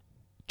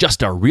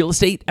Just Our Real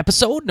Estate,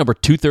 episode number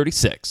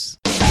 236.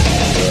 All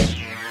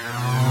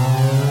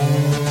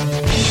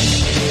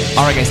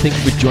right, guys, thank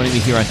you for joining me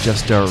here on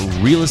Just Our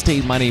Real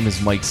Estate. My name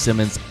is Mike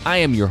Simmons. I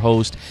am your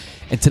host,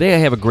 and today I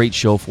have a great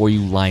show for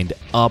you lined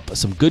up.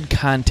 Some good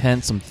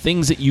content, some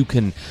things that you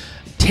can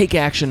take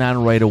action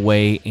on right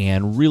away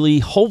and really,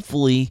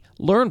 hopefully,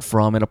 learn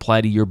from and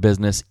apply to your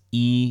business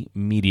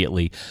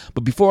immediately.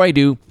 But before I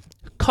do,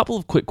 a couple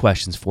of quick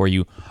questions for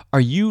you. Are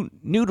you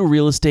new to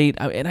real estate?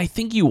 And I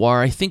think you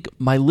are. I think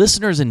my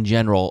listeners in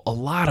general, a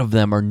lot of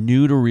them are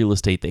new to real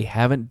estate. They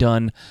haven't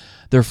done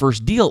their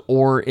first deal,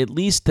 or at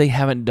least they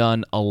haven't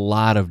done a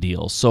lot of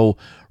deals. So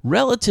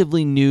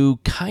relatively new,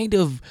 kind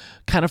of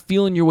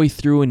feeling your way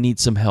through and need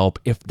some help.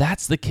 If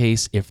that's the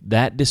case, if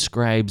that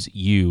describes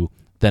you,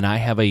 then I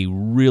have a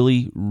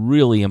really,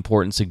 really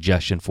important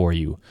suggestion for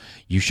you.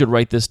 You should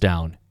write this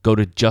down. Go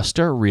to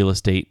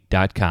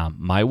justourrealestate.com,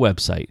 my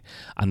website.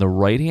 On the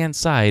right-hand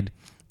side,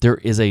 there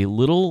is a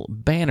little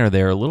banner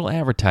there, a little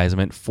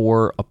advertisement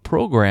for a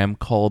program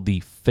called the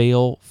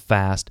Fail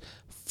Fast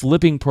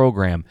Flipping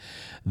Program.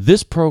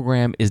 This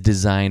program is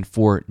designed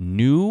for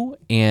new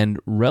and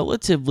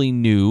relatively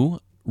new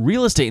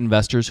real estate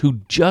investors who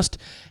just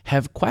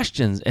have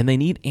questions and they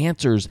need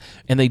answers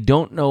and they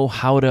don't know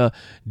how to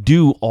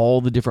do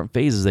all the different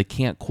phases. They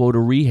can't quote a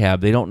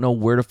rehab. They don't know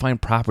where to find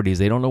properties.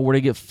 They don't know where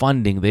to get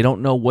funding. They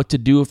don't know what to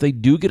do if they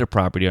do get a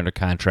property under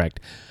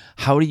contract.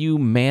 How do you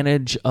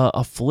manage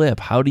a flip?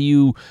 How do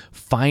you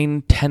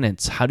find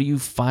tenants? How do you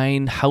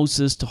find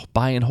houses to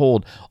buy and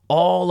hold?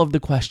 All of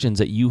the questions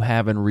that you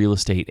have in real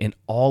estate and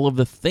all of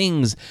the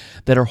things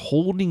that are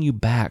holding you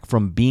back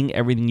from being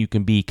everything you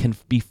can be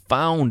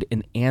found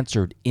and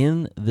answered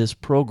in this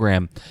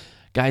program.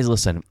 Guys,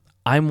 listen,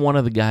 I'm one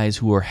of the guys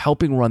who are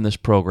helping run this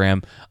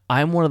program.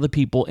 I'm one of the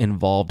people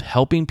involved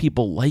helping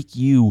people like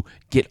you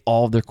get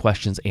all of their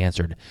questions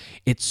answered.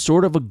 It's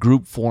sort of a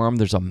group forum.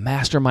 There's a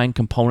mastermind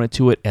component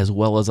to it, as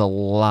well as a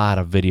lot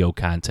of video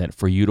content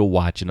for you to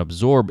watch and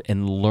absorb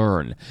and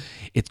learn.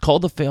 It's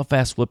called the Fail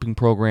Fast Flipping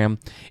Program.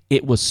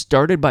 It was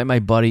started by my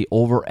buddy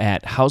over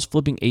at House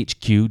Flipping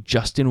HQ,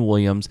 Justin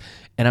Williams,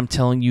 and I'm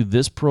telling you,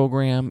 this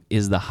program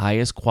is the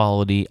highest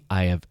quality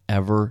I have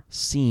ever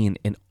seen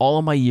in all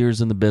of my years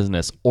in the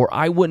business, or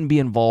I wouldn't be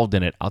involved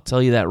in it. I'll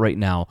tell you that right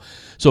now.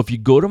 So if you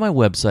go to my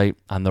website,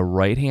 on the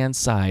right-hand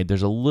side,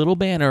 there's a little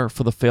banner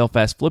for the Fail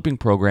Fast Flipping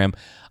Program.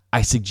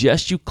 I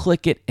suggest you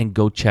click it and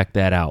go check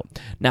that out.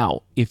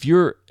 Now, if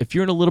you're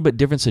in a little bit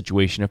different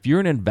situation, if you're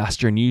an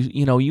investor and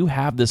you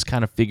have this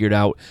kind of figured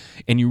out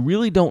and you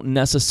really don't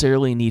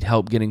necessarily need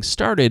help getting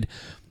started,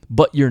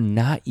 but you're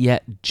not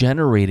yet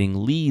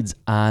generating leads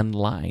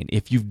online.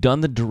 If you've done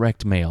the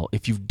direct mail,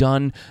 if you've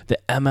done the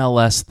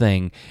MLS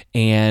thing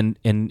and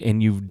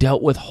you've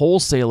dealt with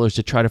wholesalers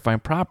to try to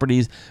find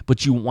properties,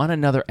 but you want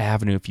another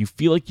avenue, if you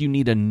feel like you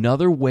need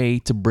another way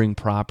to bring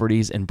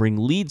properties and bring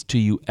leads to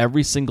you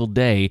every single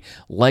day,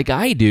 like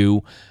I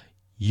do,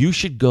 you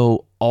should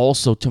go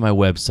also to my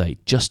website,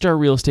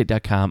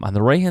 justourrealestate.com. On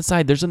the right-hand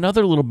side, there's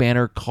another little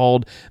banner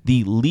called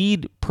the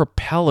Lead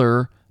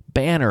Propeller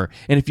banner.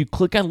 And if you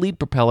click on Lead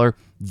Propeller,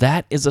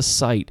 that is a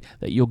site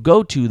that you'll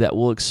go to that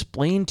will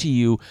explain to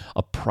you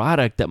a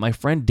product that my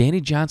friend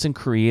Danny Johnson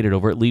created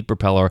over at Lead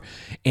Propeller.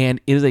 And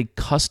it is a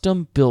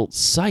custom-built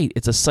site.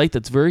 It's a site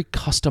that's very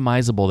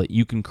customizable that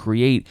you can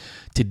create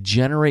to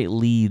generate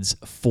leads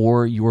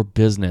for your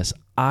business.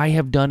 I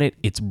have done it.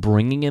 It's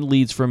bringing in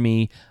leads for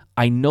me.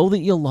 I know that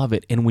you'll love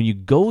it. And when you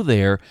go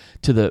there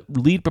to the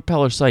Lead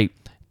Propeller site,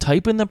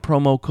 type in the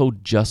promo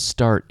code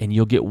JUSTSTART and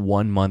you'll get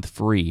 1 month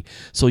free.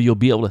 So you'll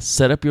be able to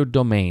set up your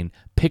domain,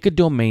 pick a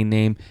domain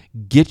name,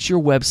 get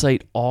your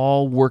website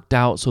all worked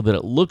out so that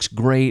it looks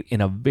great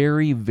in a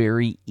very,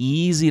 very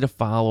easy to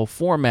follow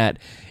format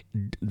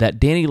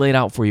that Danny laid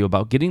out for you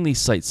about getting these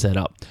sites set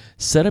up.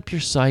 Set up your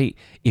site.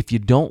 If you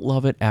don't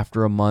love it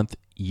after a month,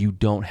 you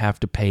don't have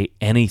to pay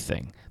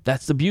anything.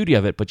 That's the beauty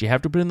of it, but you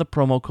have to put in the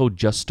promo code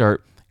JUSTSTART.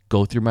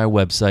 Go through my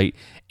website,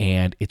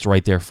 and it's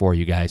right there for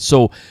you guys.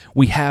 So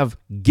we have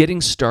getting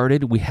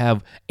started. We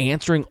have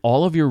answering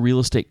all of your real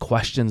estate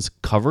questions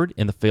covered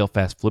in the Fail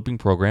Fast Flipping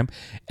Program.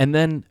 And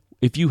then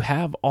if you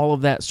have all of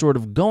that sort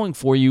of going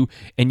for you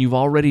and you've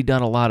already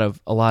done a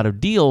lot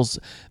of deals,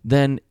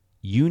 then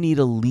you need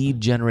a lead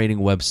generating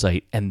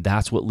website, and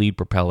that's what Lead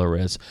Propeller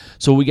is.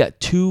 So we got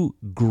 2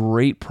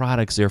 great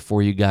products there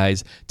for you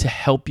guys to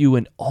help you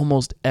in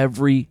almost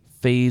every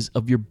phase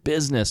of your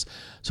business.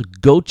 So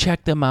go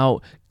check them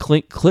out.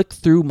 Click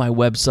through my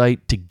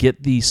website to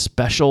get these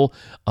special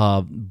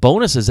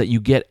bonuses that you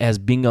get as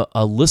being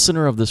a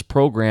listener of this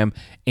program.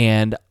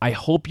 And I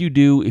hope you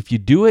do. If you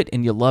do it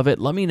and you love it,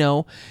 let me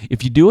know.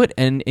 If you do it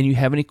and you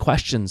have any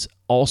questions,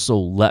 also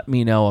let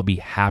me know. I'll be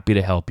happy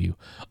to help you.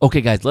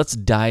 Okay, guys, let's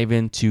dive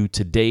into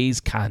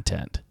today's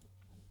content.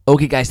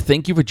 Okay, guys,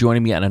 thank you for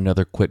joining me on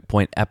another Quick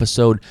Point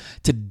episode.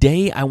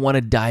 Today, I want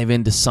to dive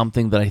into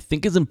something that I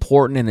think is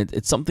important, and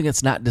it's something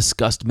that's not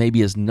discussed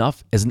maybe as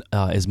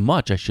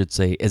much, I should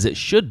say, as it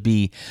should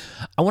be.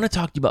 I want to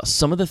talk to you about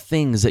some of the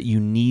things that you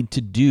need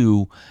to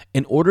do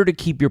in order to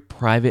keep your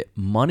private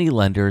money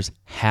lenders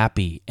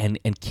happy and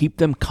keep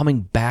them coming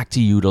back to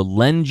you to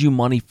lend you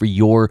money for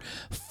your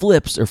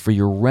flips or for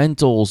your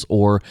rentals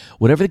or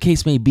whatever the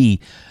case may be.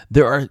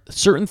 There are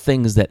certain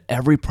things that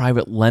every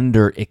private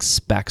lender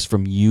expects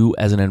from you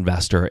as an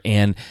investor.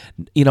 And,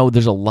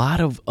 there's a lot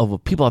of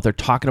people out there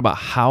talking about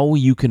how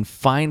you can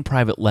find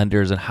private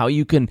lenders and how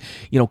you can,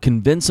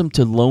 convince them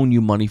to loan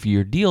you money for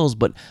your deals.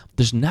 But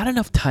there's not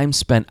enough time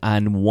spent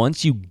on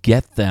once you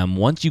get them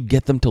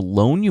to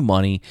loan you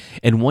money,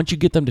 and once you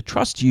get them to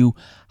trust you,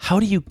 how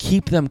do you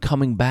keep them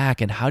coming back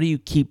and how do you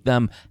keep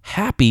them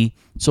happy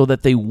so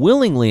that they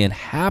willingly and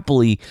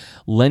happily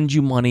lend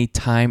you money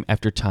time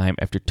after time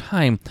after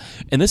time?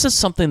 And this is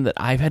something that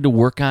I've had to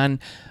work on,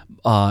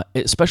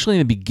 especially in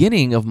the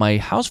beginning of my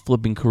house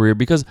flipping career,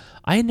 because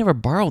I had never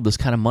borrowed this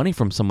kind of money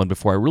from someone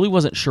before. I really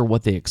wasn't sure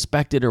what they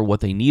expected or what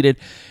they needed.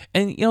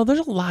 And, there's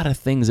a lot of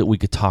things that we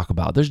could talk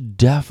about. There's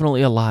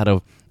definitely a lot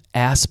of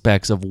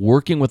aspects of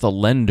working with a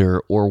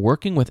lender or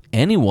working with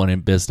anyone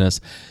in business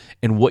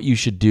and what you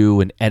should do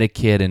and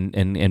etiquette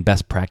and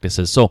best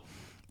practices. So,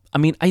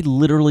 I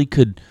literally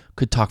could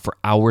talk for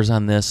hours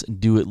on this,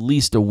 do at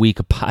least a week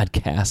of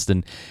podcast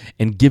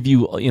and give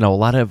you, a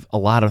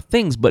lot of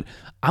things, but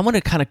I want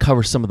to kind of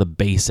cover some of the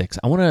basics.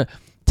 I want to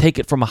take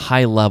it from a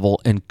high level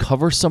and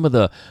cover some of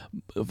the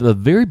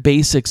very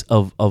basics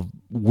of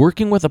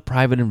working with a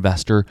private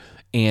investor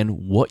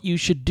and what you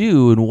should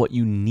do and what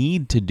you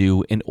need to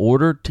do in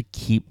order to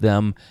keep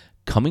them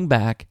coming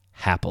back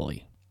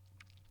happily.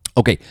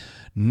 Okay,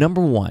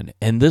 number one,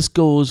 and this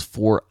goes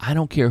for, I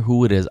don't care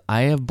who it is,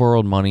 I have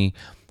borrowed money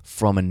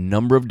from a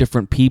number of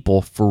different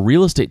people for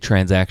real estate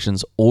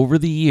transactions over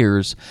the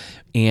years,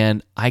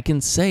 and I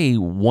can say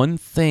one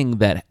thing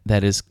that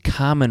is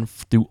common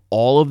through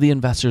all of the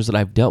investors that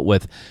I've dealt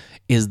with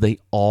is they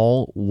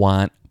all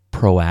want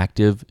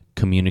proactive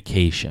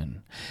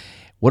communication.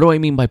 What do I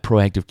mean by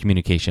proactive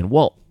communication?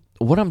 Well,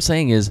 what I'm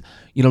saying is,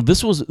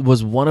 this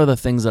was one of the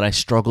things that I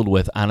struggled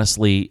with,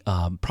 honestly.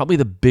 Probably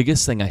the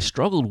biggest thing I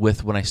struggled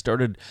with when I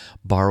started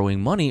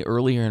borrowing money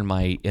earlier in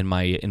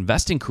my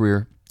investing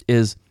career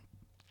is,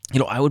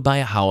 I would buy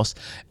a house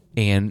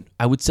and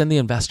I would send the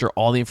investor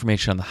all the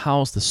information on the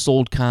house, the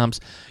sold comps,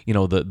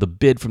 the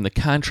bid from the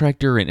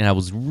contractor, and I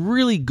was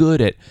really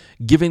good at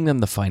giving them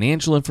the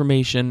financial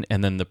information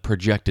and then the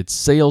projected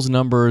sales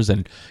numbers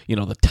and,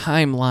 the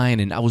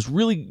timeline, and I was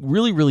really,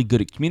 really, really good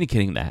at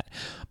communicating that.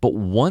 But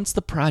once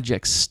the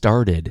project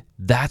started,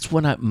 that's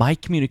when my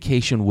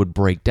communication would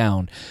break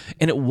down,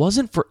 and it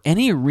wasn't for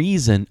any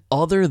reason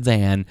other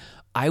than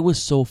I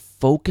was so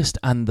focused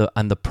on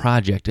the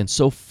project and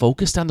so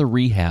focused on the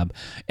rehab,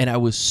 and I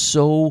was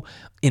so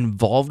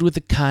involved with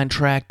the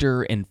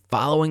contractor and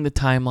following the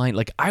timeline.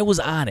 Like, I was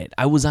on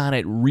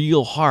it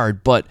real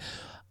hard, but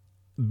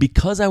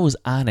because I was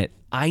on it,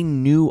 I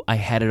knew I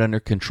had it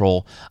under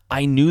control.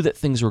 I knew that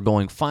things were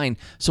going fine.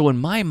 So in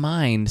my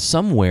mind,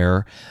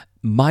 somewhere,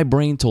 my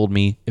brain told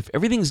me, if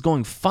everything's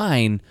going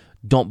fine,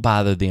 don't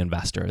bother the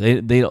investor.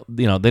 They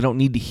don't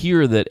need to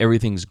hear that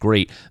everything's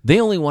great. They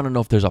only want to know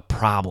if there's a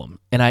problem.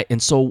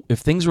 And so if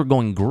things were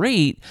going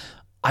great,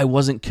 I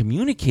wasn't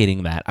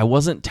communicating that. I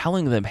wasn't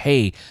telling them,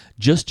 hey,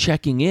 just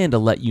checking in to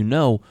let you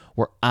know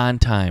we're on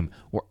time,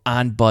 we're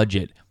on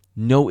budget,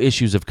 no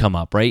issues have come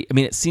up, right?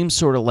 It seems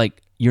sort of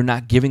like you're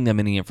not giving them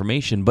any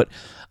information, but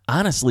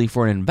honestly,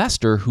 for an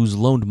investor who's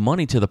loaned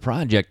money to the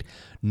project,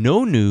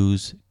 no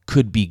news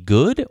could be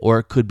good or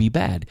it could be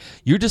bad.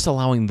 You're just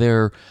allowing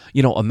their,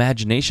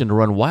 imagination to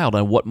run wild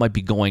on what might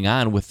be going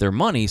on with their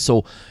money.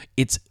 So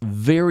it's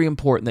very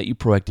important that you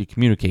proactively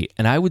communicate.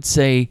 And I would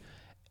say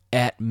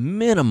at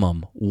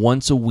minimum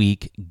once a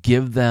week,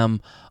 give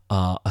them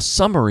a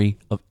summary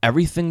of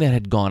everything that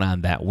had gone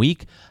on that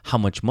week, how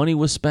much money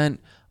was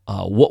spent,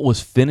 what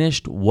was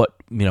finished, what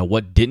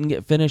didn't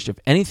get finished. If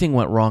anything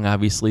went wrong,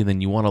 obviously,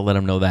 then you want to let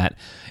them know that.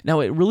 Now,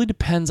 it really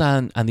depends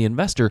on the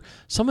investor.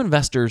 Some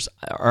investors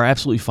are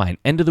absolutely fine.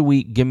 End of the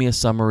week, give me a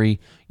summary,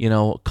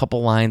 a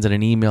couple lines and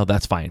an email,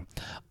 that's fine.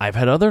 I've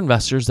had other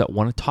investors that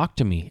want to talk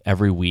to me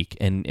every week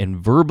and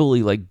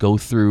verbally go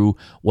through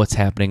what's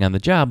happening on the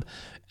job.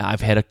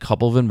 I've had a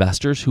couple of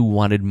investors who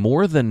wanted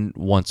more than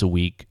once a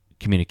week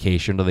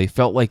communication, or they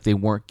felt like they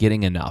weren't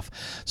getting enough.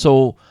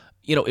 So,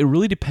 it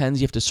really depends.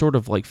 You have to sort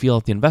of feel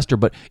out the investor,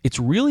 but it's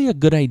really a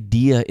good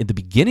idea at the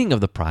beginning of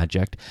the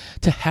project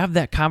to have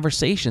that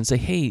conversation. Say,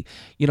 hey,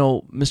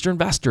 Mr.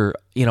 Investor,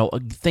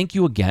 thank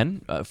you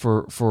again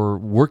for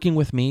working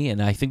with me,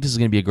 and I think this is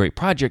going to be a great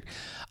project.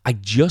 I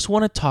just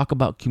want to talk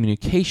about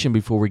communication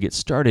before we get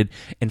started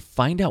and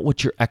find out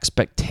what your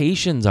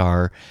expectations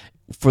are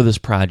for this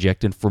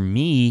project. And for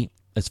me,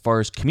 as far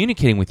as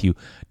communicating with you,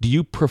 do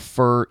you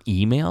prefer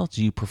email?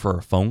 Do you prefer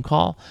a phone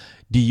call?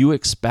 Do you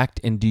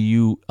expect and do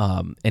you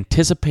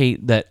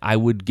anticipate that I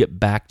would get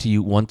back to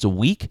you once a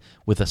week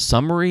with a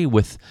summary,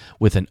 with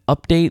an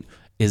update?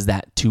 Is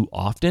that too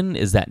often?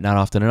 Is that not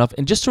often enough?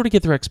 And just sort of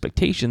get their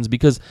expectations,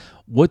 because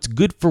what's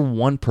good for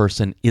one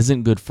person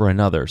isn't good for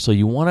another. So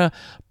you want to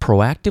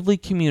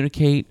proactively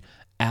communicate,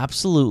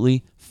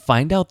 absolutely.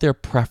 Find out their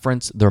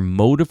preference, their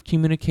mode of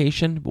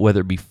communication,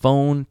 whether it be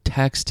phone,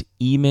 text,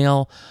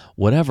 email,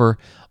 whatever,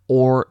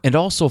 and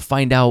also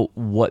find out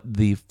what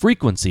the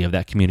frequency of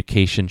that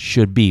communication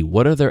should be.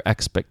 What are their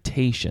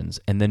expectations?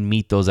 And then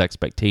meet those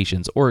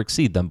expectations or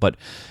exceed them. But,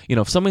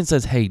 if someone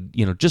says, hey,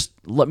 just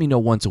let me know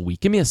once a week,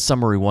 give me a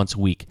summary once a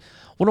week.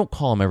 Well, don't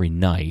call them every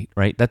night,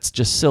 right? That's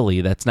just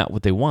silly. That's not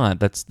what they want.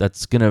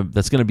 That's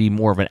gonna be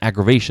more of an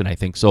aggravation, I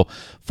think. So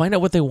find out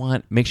what they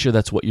want. Make sure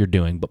that's what you're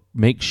doing, but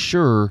make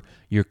sure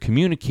you're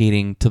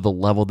communicating to the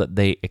level that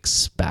they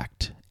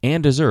expect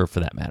and deserve,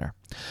 for that matter.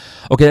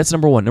 Okay, that's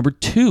number one. Number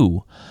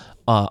two,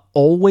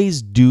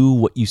 always do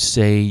what you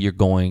say you're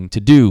going to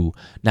do.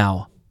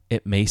 Now,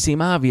 it may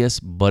seem obvious,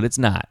 but it's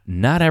not.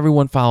 Not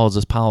everyone follows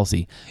this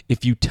policy.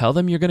 If you tell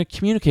them you're going to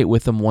communicate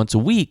with them once a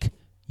week,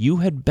 you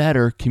had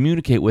better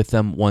communicate with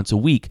them once a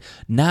week.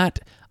 Not,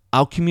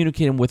 I'll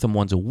communicate with them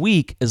once a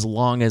week as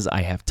long as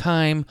I have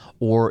time,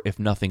 or if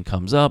nothing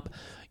comes up.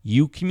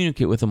 You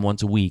communicate with them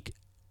once a week,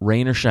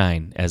 rain or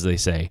shine, as they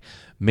say.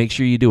 Make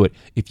sure you do it.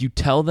 If you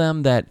tell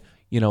them that,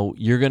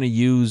 you're going to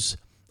use,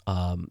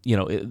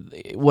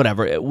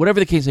 whatever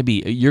the case may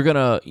be, you're going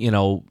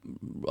to,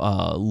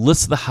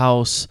 list the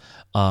house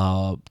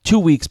 2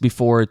 weeks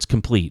before it's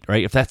complete,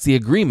 right? If that's the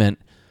agreement,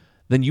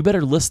 then you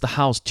better list the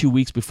house 2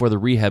 weeks before the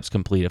rehab's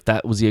complete, if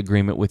that was the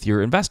agreement with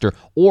your investor.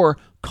 Or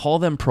call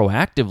them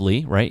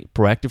proactively, right?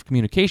 Proactive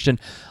communication.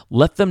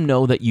 Let them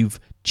know that you've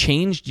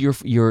changed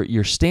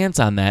your stance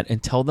on that,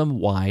 and tell them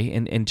why,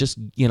 and just,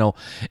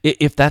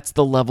 if that's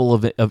the level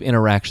of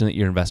interaction that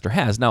your investor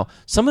has. Now,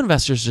 some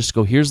investors just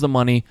go, here's the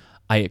money,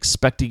 I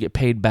expect to get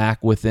paid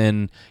back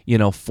within,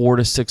 4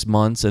 to 6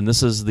 months, and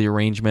this is the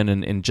arrangement,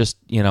 and just,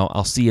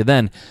 I'll see you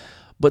then.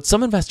 But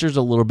some investors are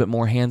a little bit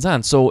more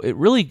hands-on. So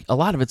a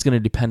lot of it's going to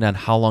depend on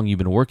how long you've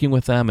been working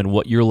with them and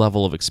what your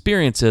level of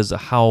experience is,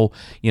 how,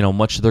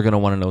 much they're going to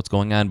want to know what's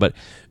going on. But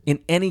in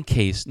any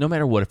case, no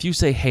matter what, if you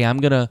say, hey, I'm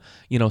going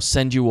to,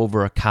 send you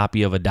over a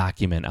copy of a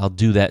document, I'll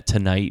do that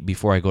tonight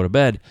before I go to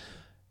bed.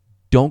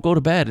 Don't go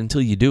to bed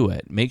until you do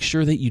it. Make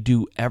sure that you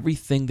do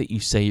everything that you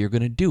say you're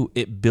going to do.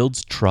 It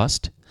builds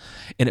trust,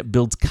 and it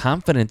builds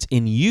confidence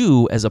in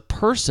you as a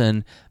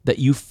person that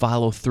you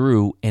follow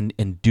through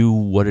and do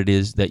what it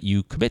is that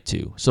you commit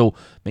to. So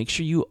make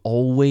sure you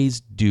always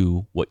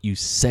do what you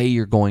say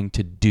you're going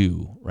to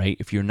do, right?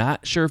 If you're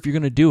not sure if you're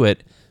going to do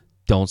it,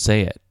 don't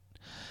say it,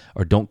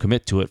 or don't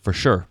commit to it for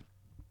sure.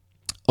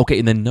 Okay,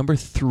 and then number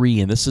three,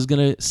 and this is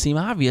going to seem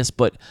obvious,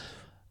 but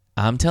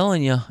I'm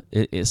telling you,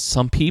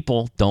 some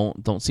people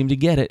don't seem to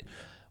get it.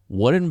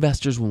 What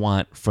investors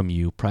want from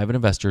you, private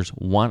investors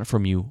want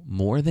from you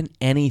more than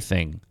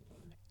anything,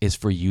 is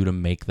for you to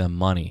make them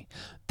money.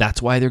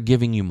 That's why they're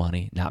giving you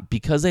money, not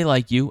because they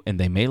like you, and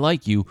they may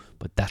like you,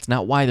 but that's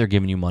not why they're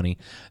giving you money.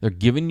 They're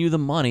giving you the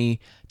money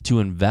to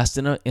invest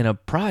in a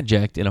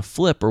project, in a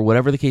flip, or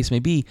whatever the case may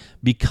be,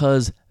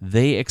 because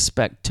they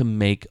expect to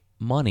make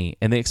money,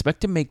 and they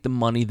expect to make the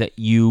money that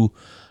you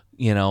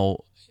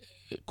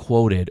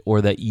quoted,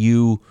 or that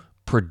you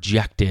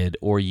projected,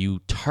 or you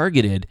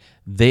targeted.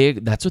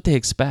 That's what they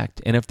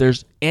expect. And if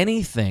there's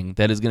anything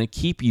that is going to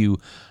keep you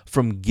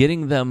from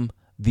getting them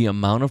the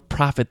amount of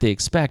profit they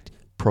expect,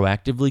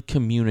 proactively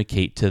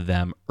communicate to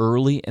them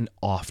early and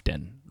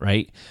often,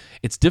 right?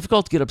 It's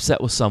difficult to get upset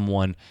with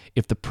someone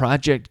if the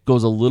project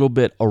goes a little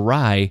bit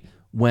awry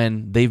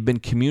when they've been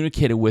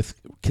communicated with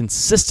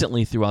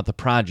consistently throughout the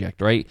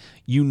project, right?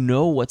 You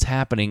know what's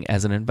happening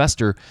as an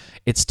investor.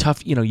 It's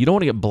tough. You don't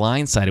want to get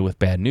blindsided with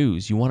bad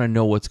news. You want to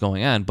know what's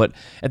going on. But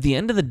at the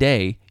end of the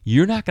day,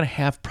 you're not going to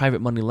have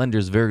private money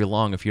lenders very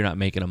long if you're not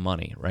making them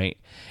money, right?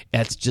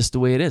 That's just the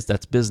way it is.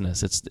 That's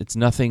business. It's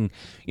nothing,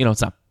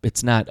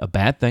 it's not a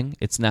bad thing.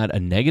 It's not a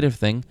negative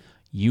thing.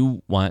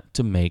 You want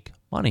to make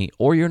money,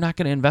 or you're not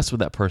going to invest with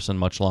that person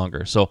much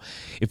longer. So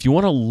if you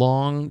want a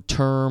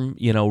long-term,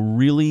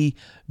 really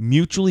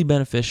mutually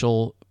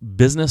beneficial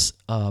business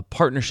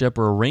partnership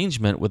or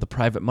arrangement with a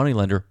private money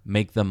lender,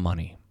 make them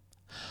money.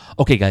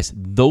 Okay, guys,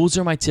 those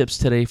are my tips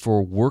today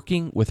for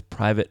working with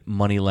private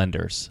money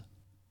lenders.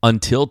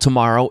 Until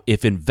tomorrow,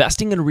 if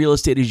investing in real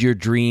estate is your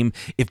dream,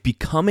 if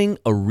becoming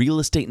a real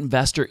estate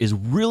investor is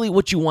really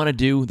what you want to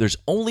do, there's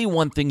only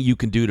one thing you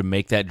can do to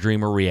make that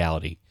dream a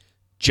reality.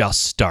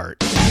 Just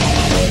start.